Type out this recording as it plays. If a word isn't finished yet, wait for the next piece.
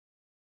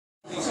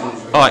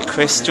Alright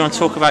Chris, do you want to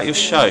talk about your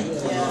show?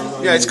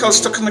 Yeah, it's called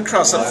Stuck on the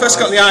Cross. I first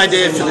got the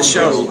idea for the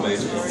show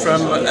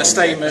from a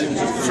statement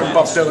from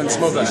Bob Dylan's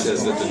mother.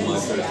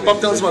 Bob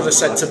Dylan's mother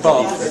said to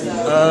Bob,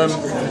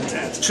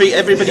 treat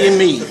everybody you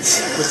meet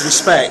with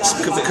respect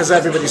because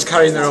everybody's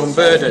carrying their own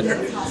burden.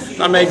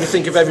 That made me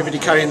think of everybody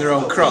carrying their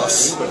own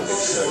cross.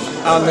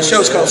 And the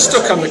show's called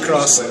Stuck on the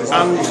Cross,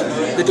 and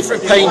the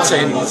different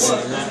paintings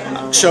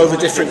show the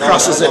different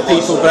crosses that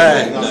people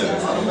bear.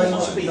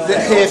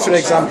 Here, for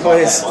example,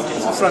 is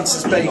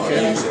Francis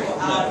Bacon.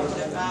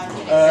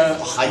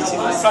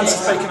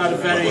 Francis Bacon had a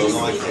very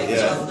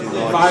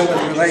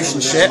violent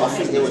relationship.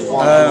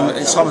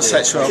 It's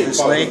homosexual,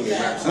 obviously,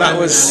 and that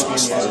was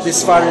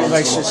this violent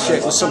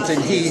relationship was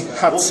something he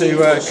had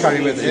to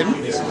carry with him.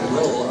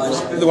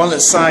 The one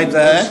that's side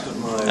there.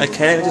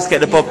 Okay, let me just get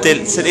the Bob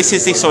Dylan. So this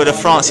is the sort of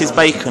Francis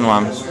Bacon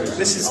one.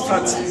 This is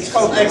Francis. It's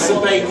called Eggs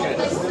and Bacon.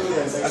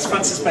 That's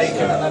Francis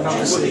Bacon, and then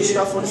obviously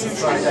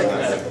fried egg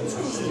there.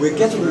 We're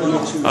getting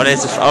oh,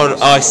 there's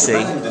I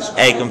see,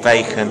 egg and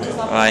bacon,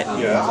 right?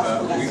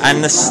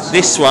 And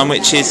this one,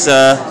 which is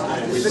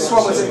this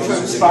one was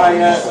influenced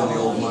by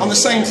on the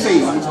same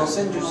theme.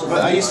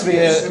 But I used to be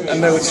a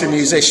military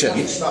musician,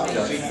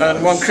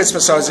 and one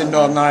Christmas I was in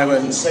Northern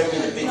Ireland,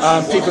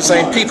 and people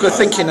saying people are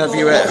thinking of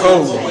you at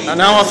home.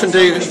 And how often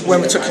do,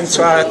 when we took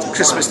into our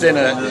Christmas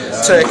dinner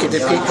turkey,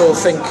 did people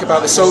think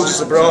about the soldiers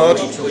abroad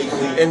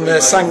in the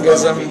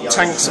sangers and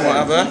tanks and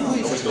whatever?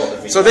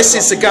 So this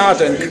is the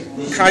garden,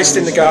 Christ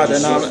in the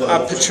garden. I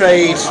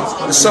portrayed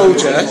the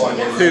soldier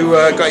who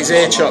got his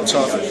ear chopped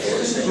off.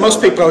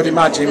 Most people, I would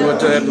imagine,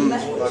 would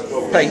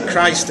paint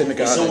Christ in the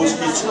garden.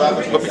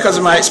 But because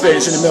of my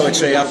experience in the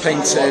military, I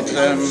painted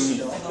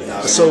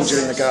the soldier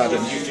in the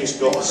garden.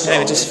 Let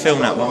me just film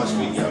that one.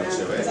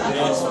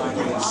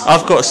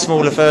 I've got a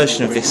smaller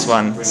version of this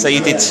one. So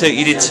you did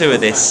two of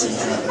this.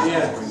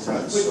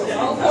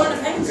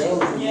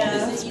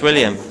 It's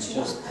brilliant.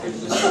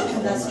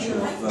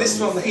 This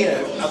one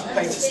here I've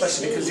painted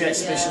especially because the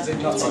exhibition's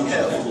in Notting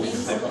Hill.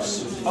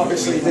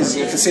 Obviously you can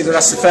see the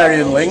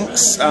Rastafarian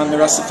links and the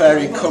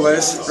Rastafarian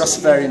colours,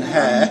 Rastafarian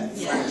hair.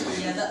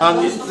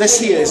 And this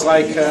here is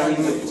like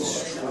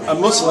a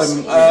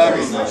Muslim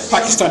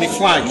Pakistani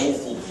flag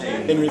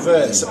in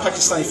reverse. The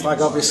Pakistani flag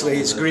obviously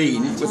is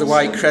green with a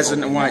white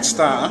crescent and white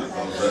star.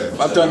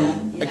 But I've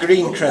done a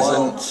green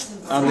crescent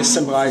and this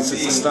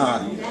symbolises the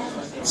star.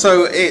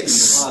 So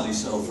it's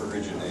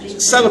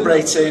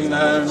celebrating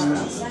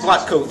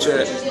black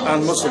culture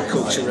and Muslim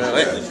culture,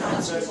 really.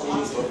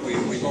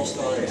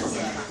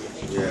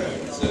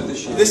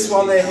 This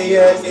one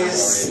here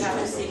is,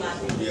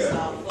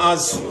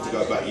 as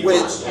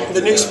with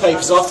the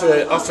newspapers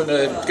often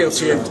are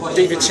guilty of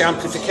deviant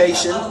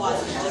amplification,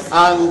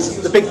 and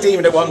the big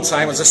demon at one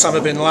time was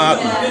Osama bin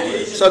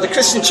Laden. So the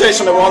Christian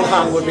church on the one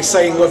hand would be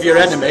saying love your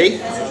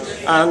enemy,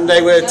 and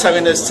they were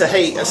telling us to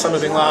hate Osama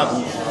bin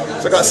Laden.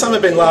 So I've got Osama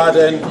bin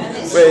Laden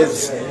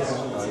with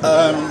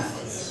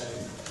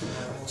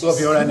love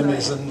your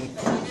enemies and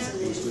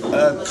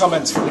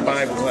comments from the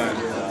Bible there.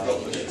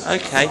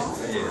 Okay.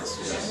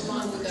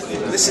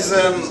 This is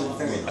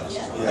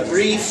a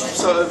brief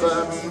sort of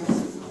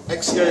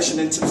excursion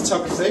into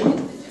photography.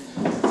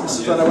 This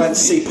is when I went to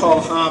see Paul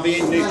Harvey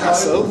in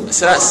Newcastle.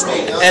 So that's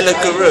Ella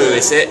Guru,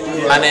 is it?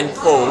 Yeah. And then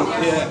Paul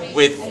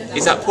with,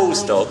 is that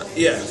Paul's dog?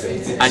 Yeah.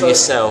 And so,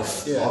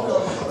 yourself?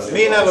 Yeah.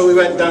 Me and Ella, we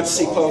went down to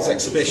see Paul's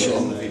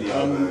exhibition.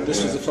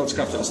 This was the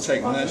photograph that was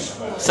taken then.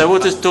 So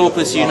what does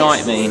Daubers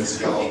Unite mean?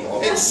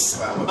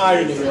 It's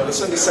irony, really.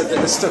 Somebody said that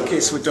the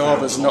Stuckies were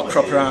daubers, not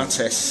proper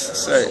artists.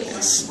 So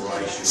it's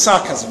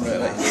sarcasm,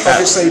 really.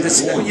 Obviously,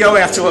 you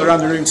only have to look around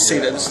the room to see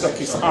that the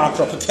Stuckies are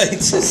proper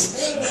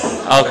painters.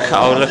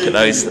 I'll look at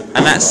those.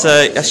 And that's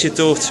your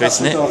daughter,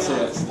 isn't it? Daughter,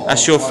 yes.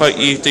 That's your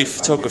you do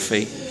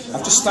photography.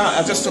 I've just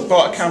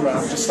bought a camera and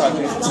I've just started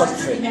doing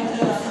photography.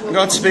 I'm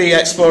going to be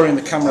exploring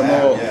the camera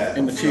more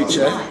in the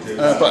future,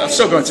 but I'm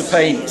still going to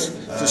paint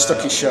for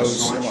Stucky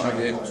shows and what have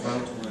you.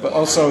 But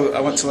also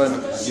I want to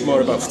learn more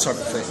about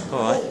photography.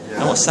 Alright,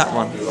 and what's that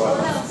one?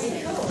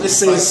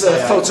 This is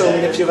photo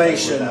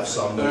manipulation. I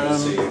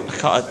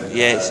can't,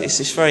 yeah,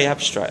 it's very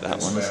abstract,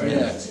 that one, isn't it?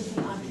 Yeah.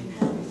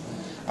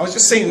 I was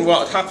just seeing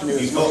what happened when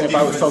I was looking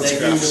about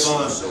photographs.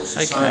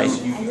 Okay.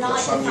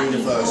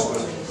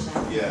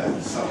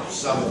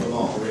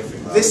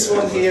 This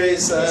one here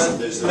is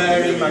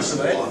Mary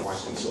Magdalene.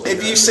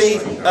 If you see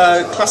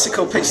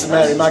classical pictures of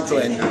Mary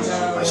Magdalene,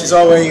 she's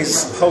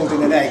always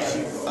holding an egg.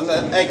 And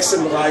the egg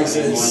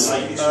symbolises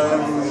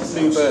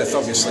new birth,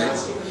 obviously.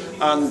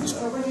 And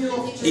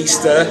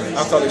Easter,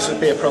 I thought this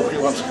would be an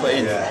appropriate one to put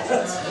in.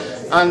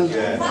 And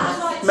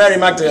Mary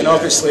Magdalene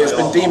obviously has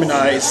been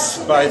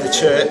demonised by the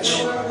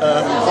church.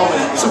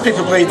 Some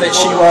people believe that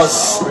she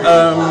was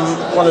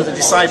one of the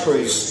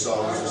disciples.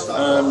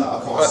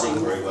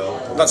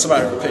 But that's a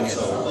matter of opinion.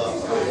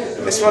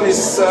 This one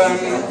is...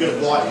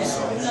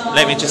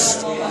 let me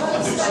just...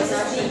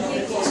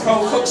 It's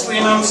called Huxley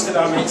in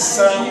Amsterdam. It's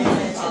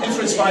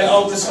influenced by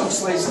Aldous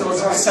Huxley's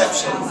Doors of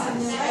Deception.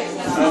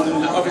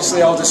 And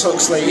obviously Aldous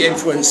Huxley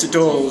influenced the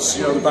Doors,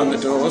 you know, the band The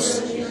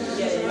Doors.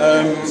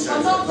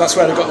 That's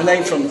where they got the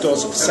name from,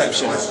 Doors of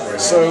Perception.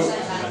 So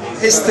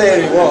his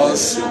theory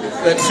was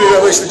that through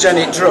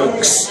hallucinogenic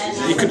drugs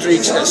you could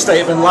reach a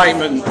state of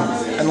enlightenment,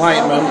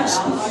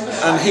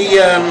 and he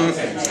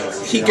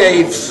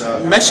gave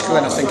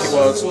mescaline, I think it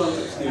was,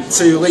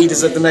 to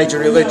leaders of the major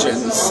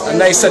religions, and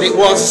they said it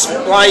was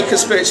like a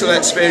spiritual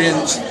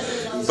experience,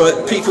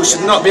 but people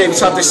should not be able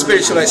to have this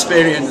spiritual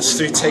experience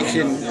through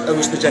taking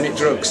hallucinogenic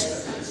drugs.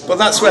 But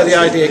that's where the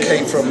idea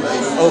came from,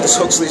 Aldous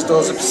Huxley's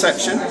Doors of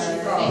Perception.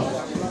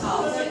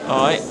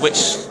 Alright,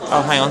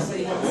 hang on.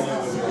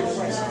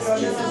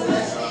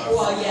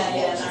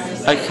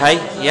 Okay,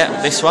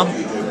 yeah, this one.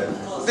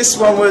 This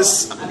one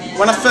was,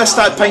 when I first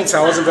started painting,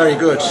 I wasn't very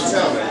good.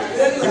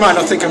 You might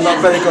not think I'm not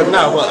very good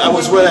now, but I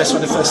was worse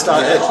when I first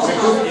started.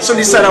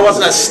 Somebody said I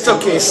wasn't a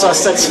stuckist, so I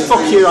said,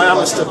 fuck you, I am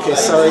a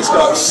stuckist. So it's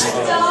got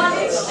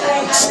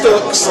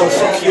stuck, so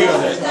fuck you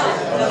on it.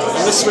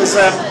 And this was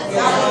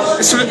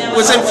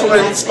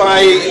influenced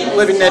by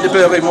living near the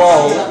Berlin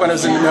Wall when I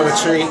was in the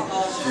military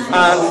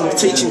and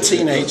teaching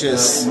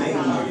teenagers.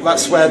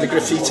 That's where the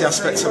graffiti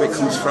aspect of it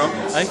comes from.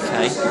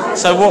 Okay.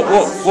 So what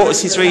was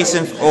his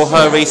reason or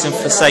her reason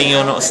for saying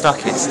you're not a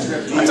stuckist?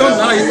 I don't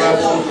know.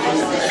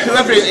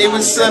 Whoever it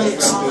was,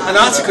 an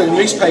article in the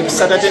newspaper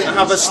said I didn't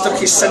have a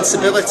stuckist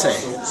sensibility,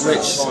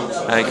 which.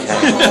 Okay.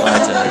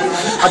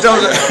 I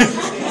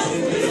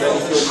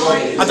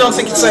don't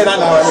think you'd say that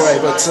now anyway.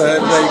 But there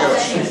you go.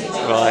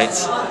 Right.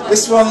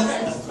 This one.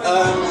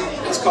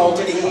 It's called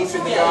Eve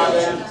in the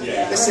Garden.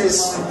 This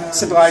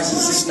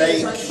symbolises the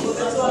snake.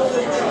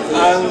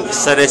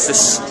 So there's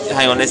this.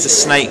 Hang on, there's a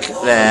snake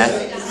there.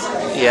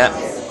 Yeah.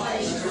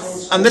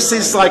 And this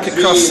is like a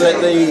cross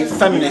that the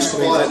feminists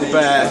believe that the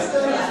bear,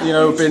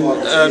 been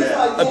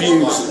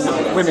abused,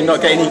 women not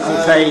getting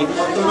equal pay and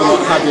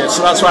what have you.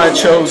 So that's why I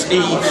chose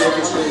Eve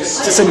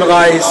to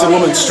symbolise the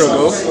woman's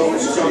struggle.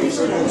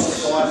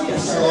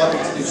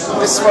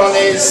 This one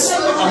is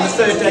on the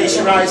third day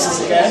she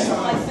rises again.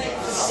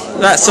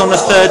 That's on the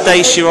third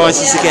day she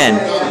rises again?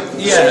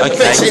 Yeah,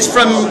 okay. It's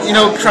from,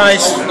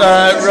 Christ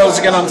rose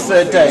again on the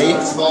third day.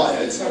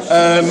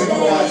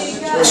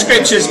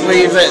 Scriptures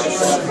believe that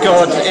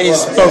God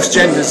is both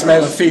genders,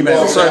 male and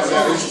female. So I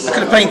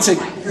could have painted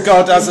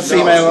God as a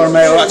female or a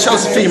male. I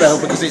chose a female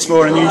because it's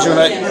more unusual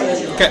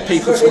and get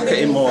people to look at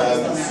him more.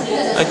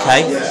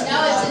 Okay.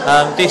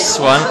 This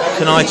one,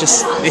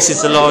 this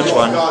is the large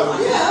one.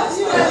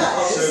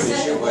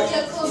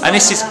 And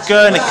this is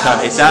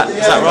Guernica, is that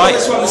right?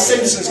 That's what the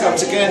Simpsons got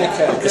to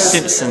Guernica. The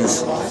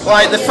Simpsons.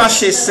 Like the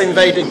fascists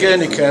invaded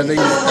Guernica, the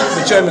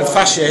German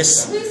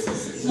fascists.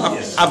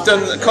 I've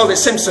called it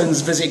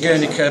Simpsons Visit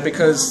Guernica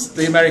because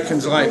the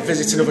Americans like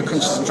visiting other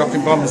countries and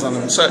dropping bombs on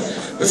them. So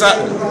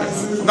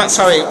that's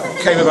how it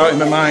came about in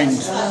my mind.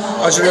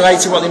 I was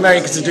relating what the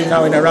Americans are doing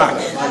now in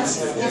Iraq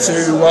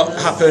to what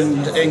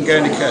happened in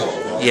Guernica.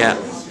 Yeah.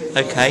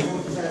 Okay.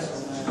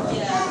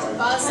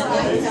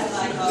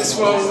 This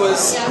one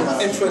was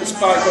influenced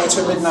by going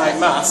to a midnight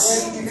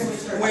mass.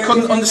 I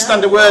couldn't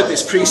understand a word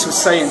this priest was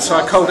saying, so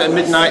I called it a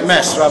midnight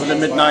mess rather than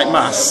midnight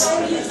mass.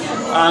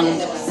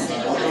 And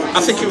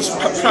I think it was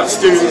perhaps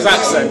to do with his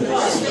accent.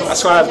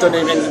 That's why I've done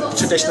him in the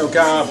traditional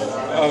garb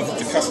of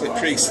the Catholic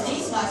priest.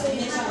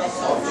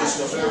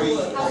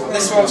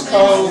 This one's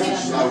called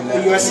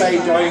The USA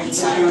Going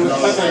to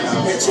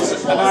Heaven, which is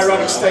an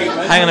ironic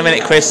statement. Hang on a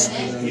minute, Chris.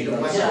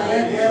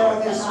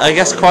 I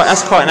guess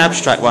that's quite an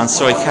abstract one.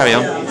 Sorry, carry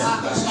on.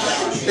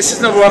 This is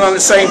another one on the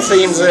same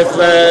themes of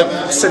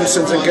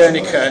Simpsons and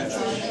Guernica.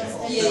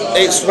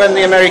 It's when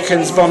the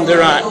Americans bombed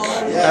Iraq,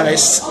 and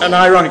it's an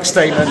ironic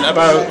statement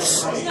about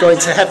going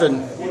to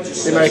heaven,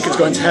 the Americans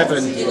going to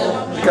heaven.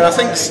 Because I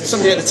think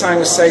somebody at the time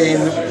was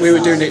saying we were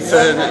doing it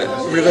for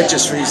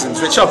religious reasons,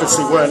 which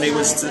obviously weren't, it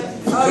was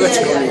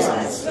political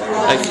reasons.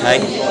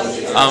 Okay,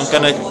 I'm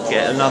going to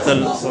get a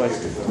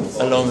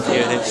long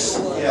view of this.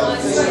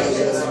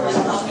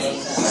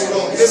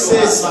 This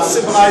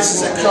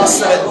symbolises a cross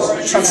that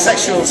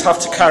transsexuals have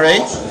to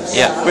carry,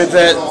 with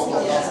the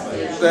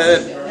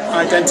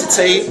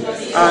identity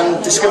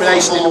and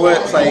discrimination in the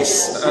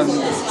workplace and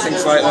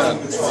things like that.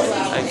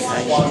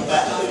 Okay.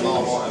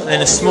 And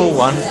then a small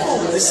one.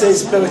 This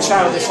is Bill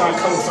Childish, our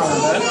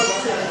co-founder.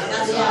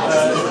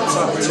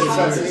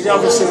 He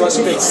obviously looks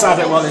a bit sad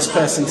at what this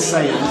person's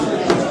saying.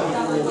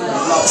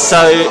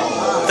 So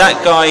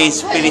that guy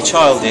is Billy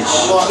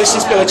Childish. This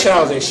is Billy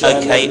Childish.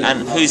 Okay,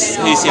 and who's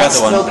the other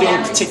one? Nobody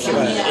in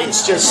particular.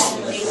 It's just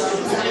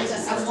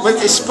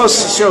it's supposed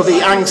to show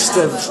the angst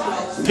of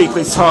people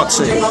he's talked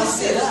to.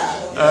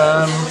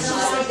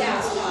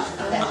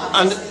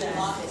 And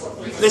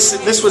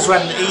this was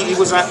when he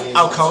was at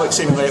Alcoholics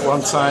Anyway at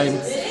one time,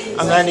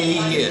 and then he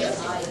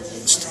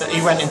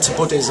went into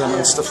Buddhism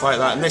and stuff like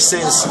that. And this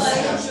is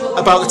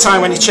about the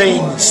time when he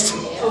changed,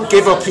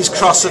 gave up his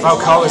cross of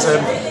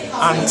alcoholism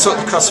and took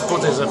the cross of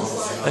Buddhism.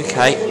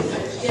 Okay.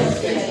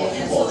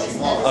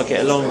 I'll get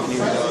a long view.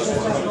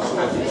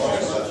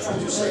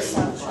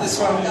 This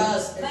one.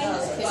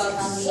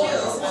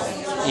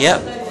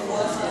 Yep.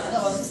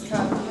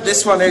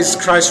 This one is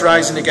Christ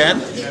Rising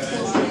Again.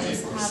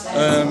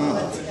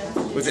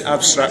 with the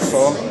abstract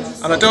form.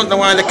 And I don't know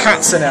why the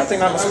cat's in it. I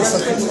think that must be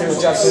something to do with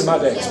Jasmine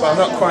Maddox, but I'm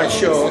not quite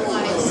sure.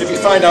 If you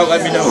find out,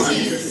 let me know.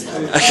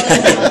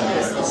 Okay.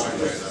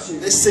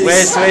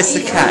 Where's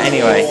the cat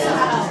anyway?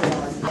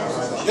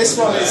 This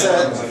one is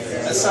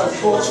a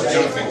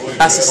self-portrait.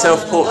 That's a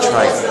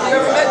self-portrait.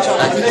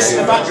 And this is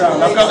the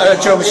background. I've got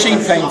a Joe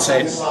Machine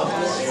painting.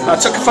 I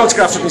took a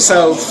photograph of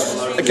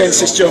myself against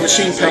this Joe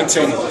Machine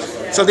painting.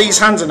 So these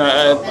hands are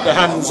the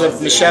hands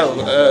of Michelle,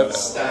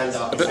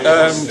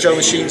 Joe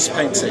Machine's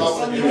painting.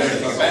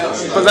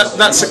 But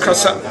that's a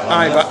cross that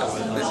eye, but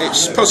it's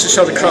supposed to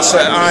show the cross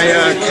that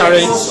I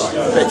carry,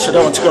 which I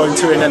don't want to go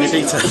into in any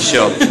detail.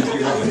 Sure.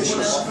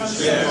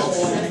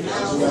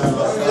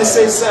 This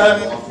is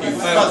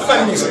about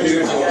feminism.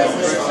 Eve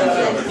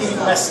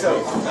Messed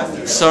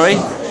Up. Sorry?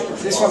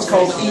 This one's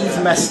called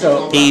Eve Messed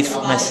Up. Eve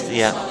Messed,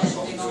 yeah.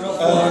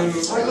 And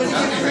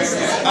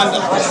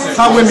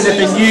how women have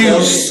been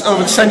used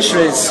over the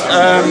centuries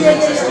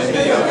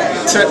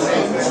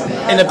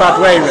in a bad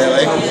way,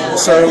 really.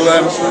 So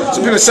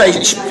some people say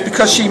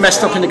because she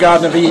messed up in the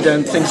Garden of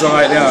Eden, things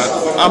like that.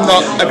 I'm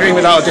not agreeing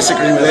with that or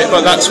disagreeing with it,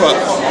 but that's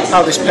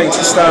how this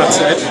painting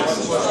started.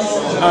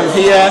 And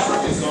here,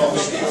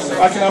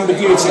 like an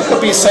ambiguity, it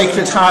could be a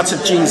Sacred Heart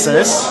of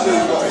Jesus.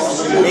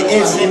 It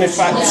is, in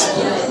effect,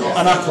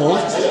 an apple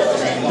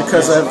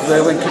because of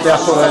the link of the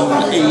apple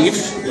and Eve.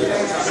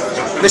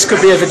 This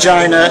could be a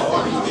vagina,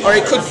 or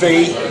it could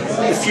be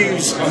the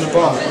fuse on the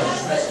bomb.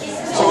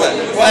 So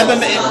whatever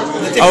the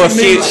different a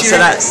fuse. So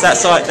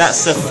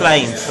that's the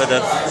flame for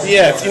the.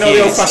 Yeah, you know fuse.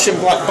 The old-fashioned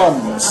black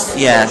bombs.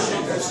 Yeah.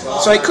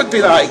 So it could be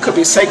that. It could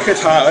be a Sacred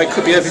Heart, or it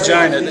could be a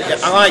vagina.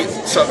 I like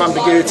sort of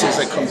ambiguities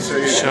that come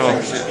through. Sure.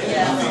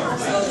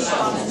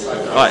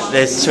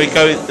 Right. So we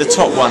go the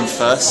top one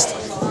first.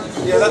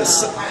 Yeah,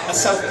 that's a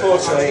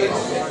self-portrait.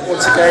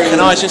 Once again. Can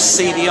I just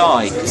see the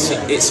eye?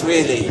 It's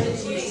really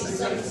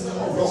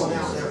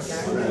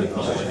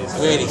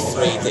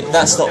 3D.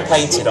 That's not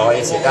painted eye,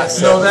 is it? That's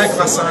no, they're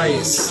glass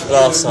eyes.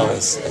 Glass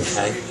eyes.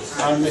 Okay.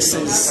 And this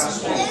is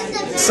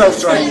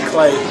self-drying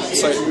clay.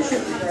 So.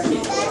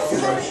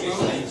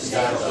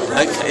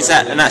 Okay.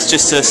 That's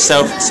just a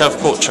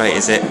self-portrait,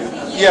 is it?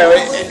 Yeah,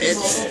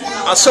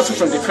 I suffer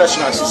from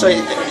depression actually. So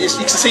you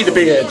can see the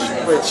beard,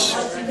 which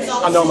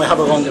I normally have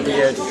a longer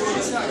beard,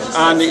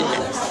 and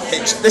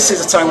this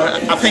is a time when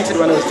I painted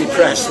when I was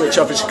depressed, which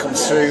obviously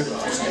comes through.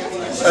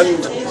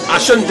 And I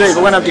shouldn't do,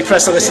 but when I'm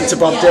depressed I listen to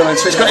Bob Dylan,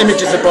 so it's got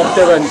images of Bob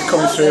Dylan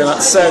coming through, and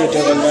that's Sarah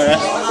Dylan there.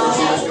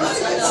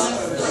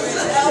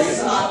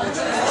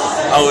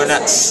 Oh, and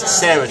that's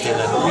Sarah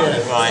Dylan. Yeah.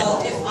 Right.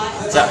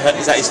 Is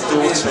that his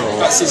daughter? Or?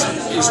 That's his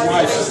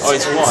wife. Oh,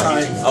 his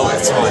wife. Oh, at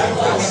the time.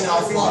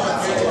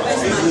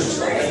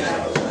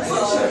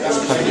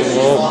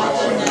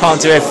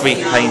 Can't do every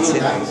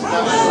painting.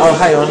 Oh,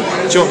 hang on.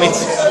 Do you want me to?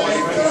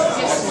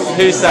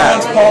 Who's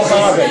that? That's Paul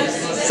Harvey.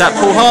 Is that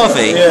Paul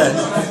Harvey? Yeah.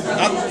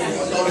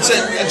 It's a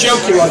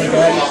jokey one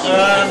again.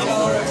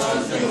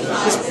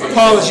 This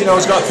Paul, as you know,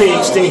 has got a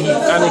PhD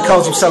and he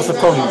calls himself a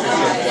punk.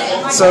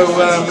 So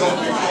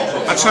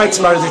I tried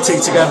to marry the two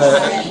together.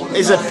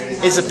 Is a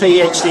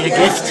PhD a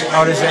gift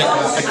or is it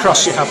a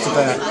cross you have to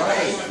bear?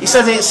 He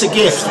said it's a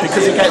gift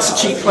because it gets a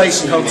cheap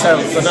place in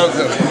hotels for no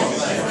good.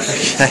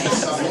 Okay.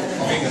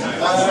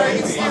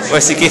 Well,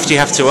 it's a gift you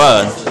have to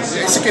earn.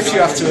 It's a gift you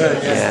have to earn,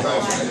 yeah.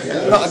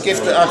 Not a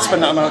gift that I'd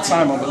spend that amount of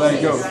time on, but there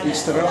you go.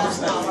 Each their own,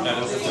 isn't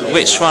it?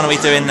 Which one are we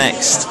doing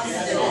next?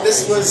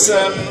 This was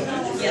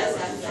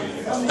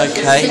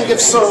okay. King of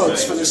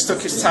Swords for the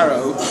Stuckers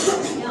Tarot.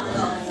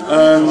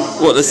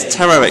 What, the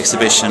tarot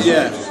exhibition?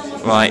 Yeah.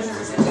 Right.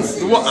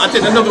 I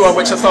did another one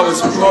which I thought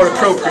was more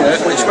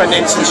appropriate, which went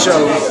into the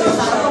show.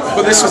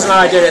 But this was an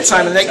idea at the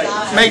time, and it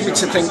made me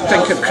to think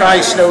of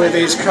Christ, you know, with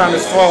his crown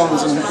of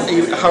thorns and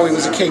how he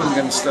was a king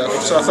and stuff.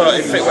 So I thought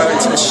it fit well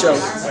into this show.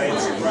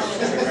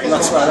 And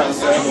that's why that was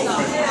there.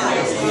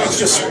 It's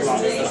just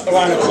a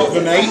line of club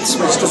and eight,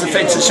 which doesn't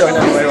fit into the show in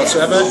any way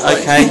whatsoever.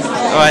 Okay,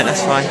 alright,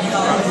 that's fine.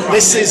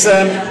 This is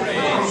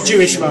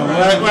Jewish man.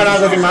 Where I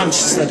live in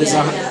Manchester, there's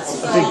a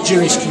big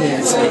Jewish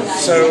community.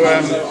 So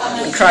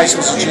Christ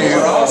was a Jew.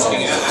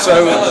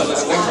 So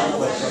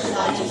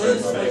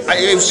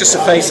it was just a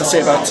face I see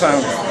about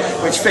town,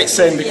 which fits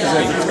in because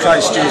of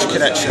Christ's Jewish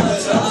connection.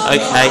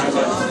 Okay.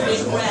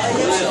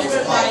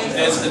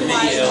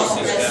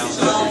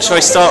 Shall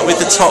we start with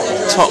the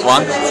top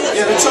one?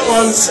 Yeah, the top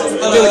one's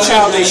Billy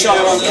Childish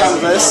on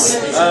canvas.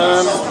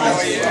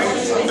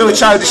 Billy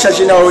Childish, as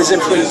you know, is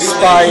influenced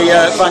by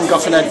Van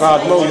Gogh and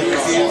Edvard Munch.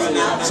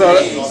 So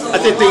I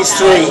did these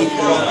three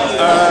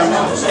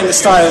in the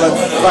style of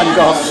Van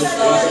Gogh,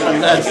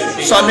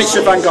 so a mixture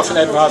of Van Gogh and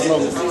Edvard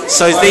Munch.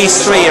 So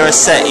these three are a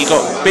set. You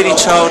got Billy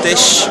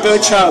Childish. Billy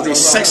Childish,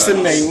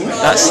 Sexton Ming.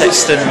 That's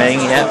Sexton Ming,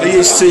 yeah. They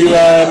used to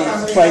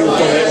play with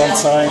Billy at one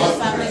time.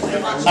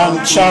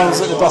 And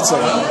Charles at the bottom.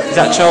 Is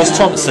that Charles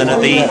Thompson,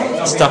 the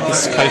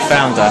Stuckers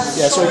co-founder?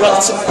 Yeah, so we've got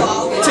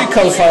two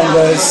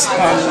co-founders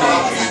and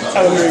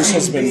Ellen Rue's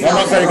husband. I'm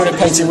not very good at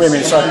painting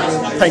women, so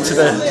I painted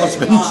the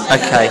husband.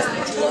 Okay.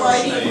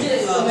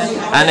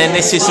 And then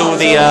this is all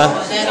the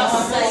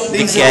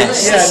These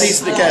guests.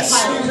 these are the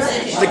guests.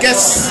 The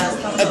guests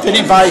have been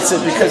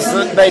invited because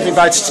they've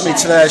invited me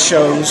to their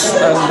shows,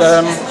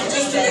 and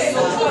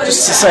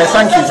just to say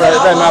thank you for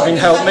them having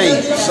helped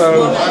me.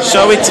 So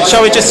shall we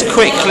just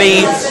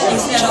quickly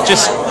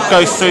just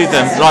go through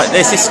them? Like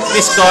there's this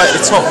guy at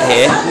the top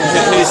here.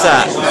 Who's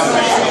that?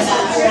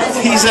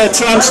 He's a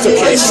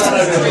Transtuckist,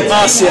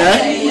 Marcia.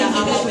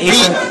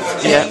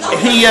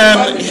 He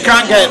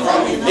can't get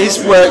his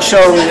work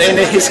shown in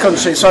his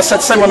country, so I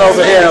said send one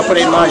over here, I'll put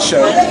it in my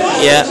show.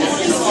 Yeah.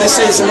 This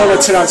is another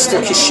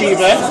Transtuckist,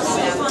 Shiva.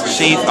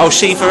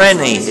 Shiva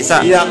Eni, is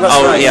that? Yeah,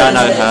 that's right. Yeah, I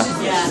know her.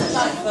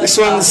 This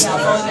one's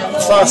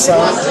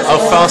Farsan.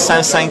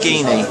 Farsan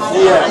Sanguini.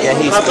 Yeah,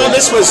 he's I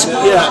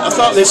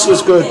thought this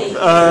was good.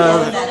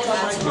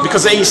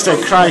 Because at Easter,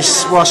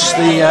 Christ washed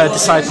the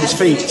disciples'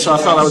 feet, so I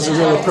thought that was a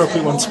really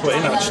appropriate one to put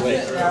in, actually.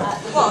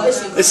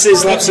 This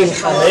is Lapsin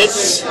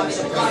Yates.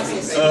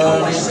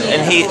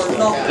 And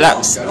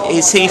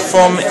is he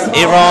from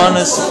Iran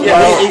as well?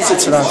 Yeah, he's a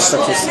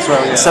Transtuckist as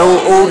well, yeah. So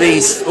all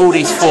these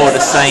four are the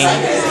same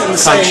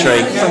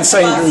country? From the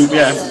same group,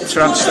 yeah,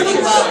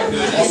 Transtuckist.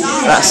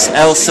 That's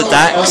Elsa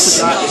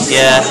Dax,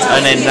 yeah,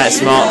 and then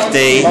that's Mark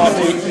D.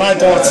 My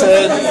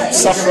daughter,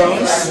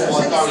 Saffron's.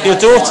 Your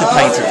daughter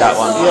painted that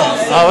one?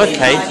 Yeah. Oh,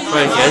 okay,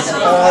 very good.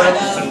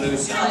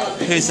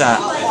 Who's that?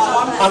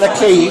 Anna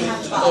Key,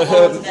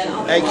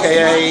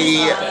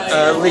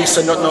 aka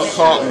Lisa Nut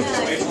Horton.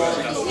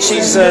 She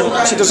does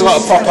a lot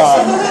of pop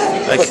art.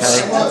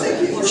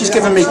 Okay. She's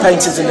given me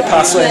paintings in the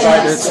past, so I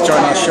invited her to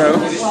join our show.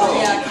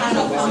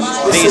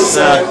 This is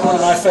one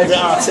of my favourite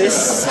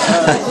artists,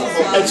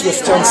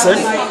 Edgeworth Johnson.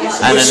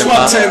 And we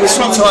swapped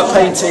a lot of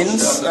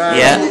paintings. We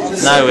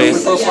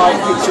both like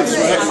pictures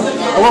from it.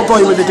 I won't bore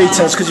you with the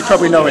details because you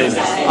probably know him.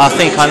 I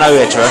think I know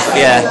Edgeworth,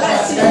 yeah.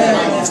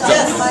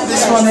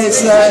 This one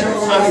is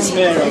Annie's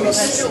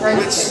Miro's.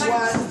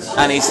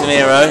 Annie's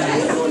Miro.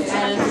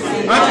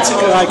 I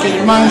particularly like it. It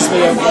reminds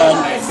me of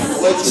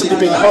somebody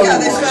being hung.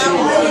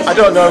 I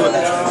don't know.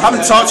 I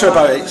haven't talked to her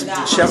about it.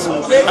 She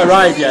hasn't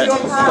arrived yet.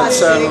 But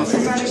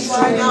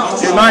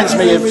it reminds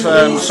me of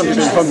somebody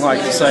being hung,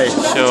 like you say.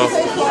 Sure.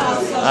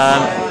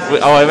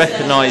 I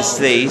recognise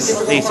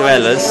these. These are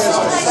Ella's.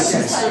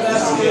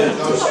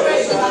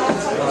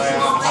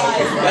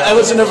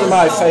 Ella's another of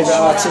my favourite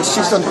artists.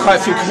 She's done quite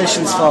a few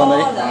commissions for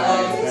me.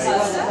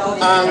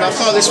 And I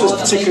thought this was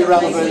particularly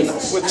relevant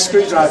with the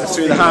screwdriver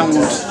through the hand.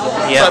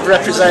 Yeah. That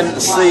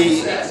represents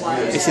the...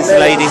 This is the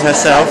lady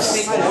herself.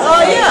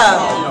 Oh yeah.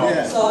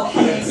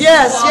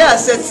 Yes,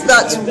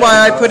 that's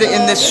why I put it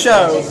in this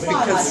show,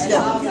 because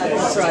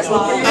that's right.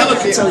 Ella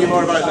can tell you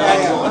more about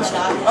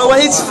that. Oh well,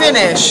 it's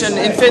Finnish, and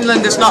in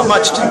Finland there's not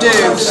much to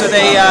do, so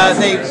they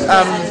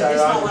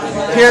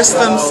pierce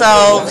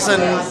themselves,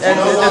 and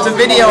there's a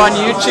video on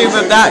YouTube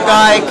of that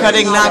guy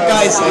cutting that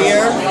guy's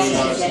ear.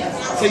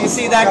 So you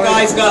see that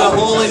guy's got a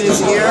hole in his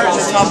ear, in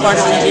the top part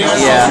of his ear.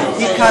 Yeah.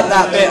 He cut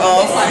that bit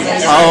off.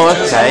 Oh,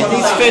 okay.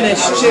 He's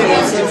Finnish too.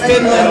 In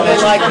Finland they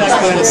like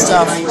that kind of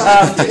stuff.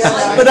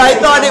 But I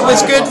thought it was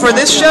good for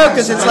this show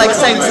because it's like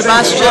Saint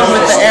Sebastian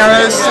with the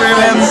arrows through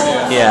him.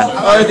 Yeah.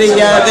 Or the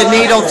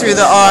needle through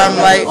the arm,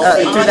 like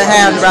through the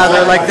hand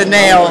rather, like the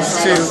nail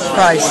to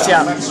Christ.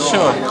 Yeah.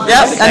 Sure.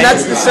 Yep. Okay. And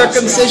that's the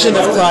circumcision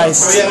of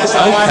Christ.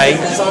 Okay.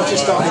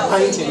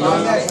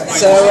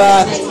 So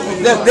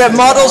the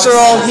models are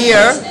all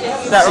here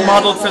that were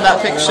modelled for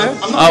that picture.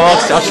 Oh,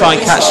 I'll try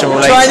and catch them all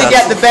later. Trying to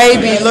get the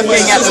baby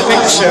looking at the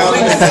picture.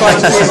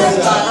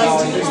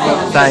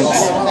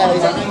 Thanks.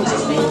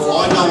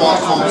 I know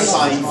I can't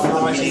save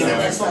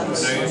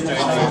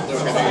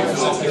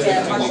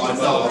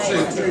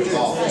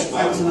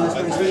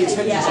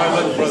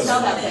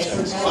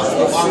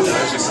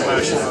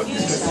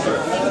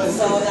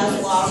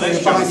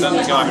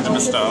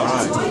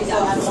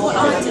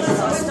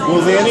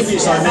Well, the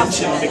interviews I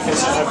mentioned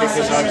because I was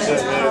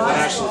at the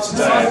National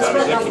today and I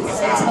was looking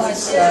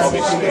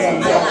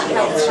at that,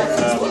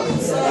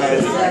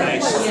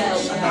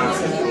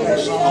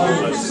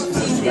 obviously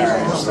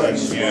various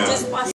things.